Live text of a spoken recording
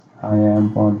I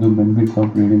am for the benefits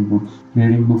of reading books.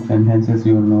 Reading books enhances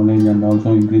your knowledge and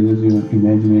also increases your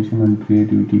imagination and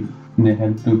creativity. They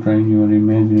help to train your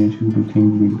imagination to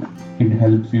think big. It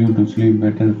helps you to sleep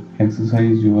better,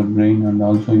 exercise your brain, and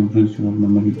also improves your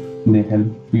memory. They help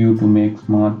you to make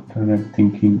smarter at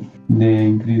thinking. They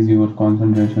increase your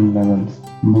concentration levels.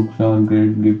 Books are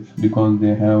great gifts because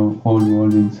they have whole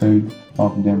world inside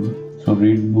of them. So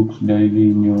read books daily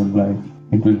in your life.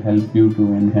 It will help you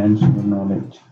to enhance your knowledge.